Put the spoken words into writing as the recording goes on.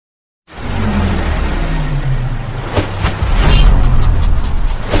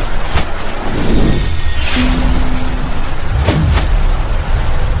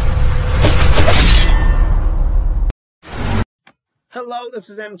Hello, this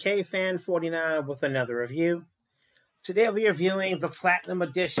is Mcfarlane with another review. Today I'll be reviewing the Platinum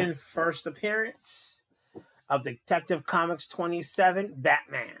Edition first appearance of Detective Comics 27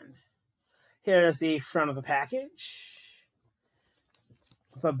 Batman. Here's the front of the package,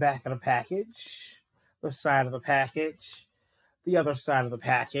 the back of the package, the side of the package, the other side of the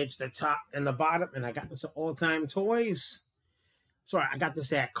package, the top and the bottom, and I got this at All Time Toys. Sorry, I got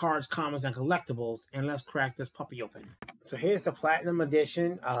this at Cards, Comics, and Collectibles, and let's crack this puppy open. So here's the Platinum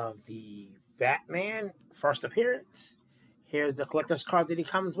Edition of the Batman first appearance. Here's the collector's card that he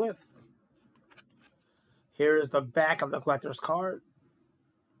comes with. Here's the back of the collector's card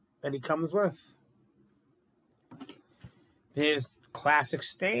that he comes with. His classic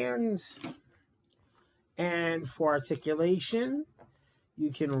stands. And for articulation,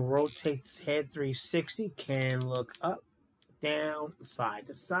 you can rotate his head 360, can look up, down, side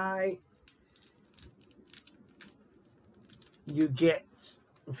to side. You get,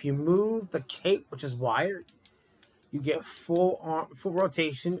 if you move the cape, which is wired, you get full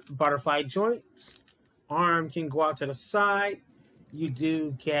rotation, butterfly joints. Arm can go out to the side. You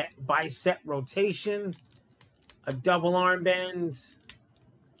do get bicep rotation, a double arm bend.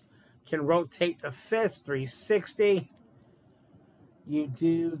 Can rotate the fist 360. You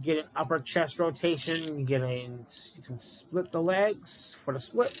do get an upper chest rotation. You can split the legs for the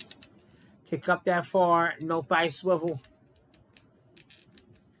splits. Kick up that far, no thigh swivel.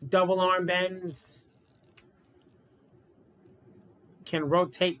 Double arm bends. Can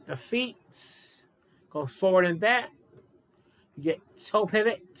rotate the feet. Goes forward and back. You get toe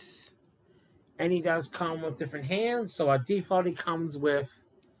pivot. And he does come with different hands. So by default, he comes with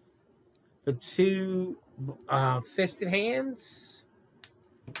the two fisted hands.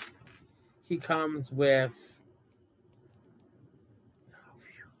 He comes with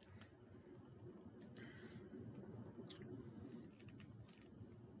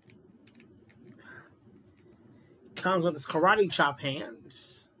his karate chop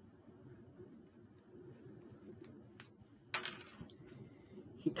hands.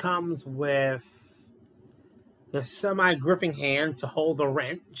 He comes with the semi-gripping hand to hold the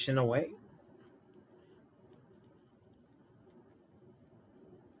wrench in a way.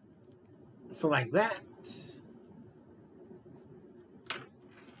 So like that.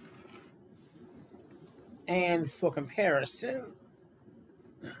 And for comparison,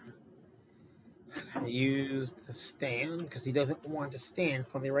 I use the stand because he doesn't want to stand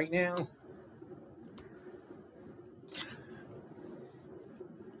for me right now.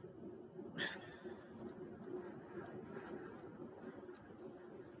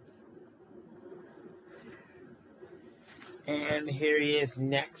 And here he is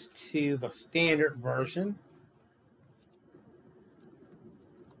next to the standard version.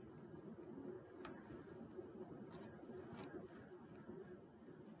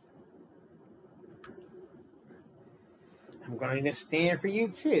 I'm going to need a stand for you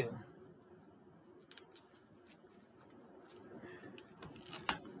too.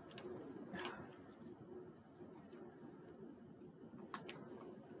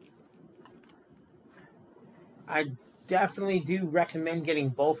 I definitely do recommend getting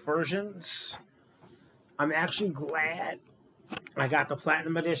both versions. I'm actually glad I got the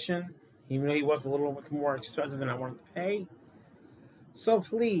Platinum Edition, even though he was a little bit more expensive than I wanted to pay. So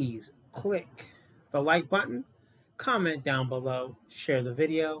please click the like button, comment down below, share the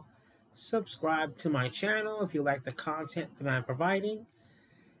video, subscribe to my channel if you like the content that I'm providing,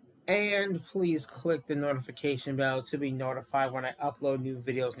 and please click the notification bell to be notified when I upload new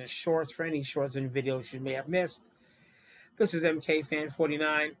videos and shorts for any shorts and videos you may have missed. This is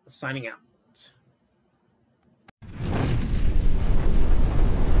Mcfarlane signing out.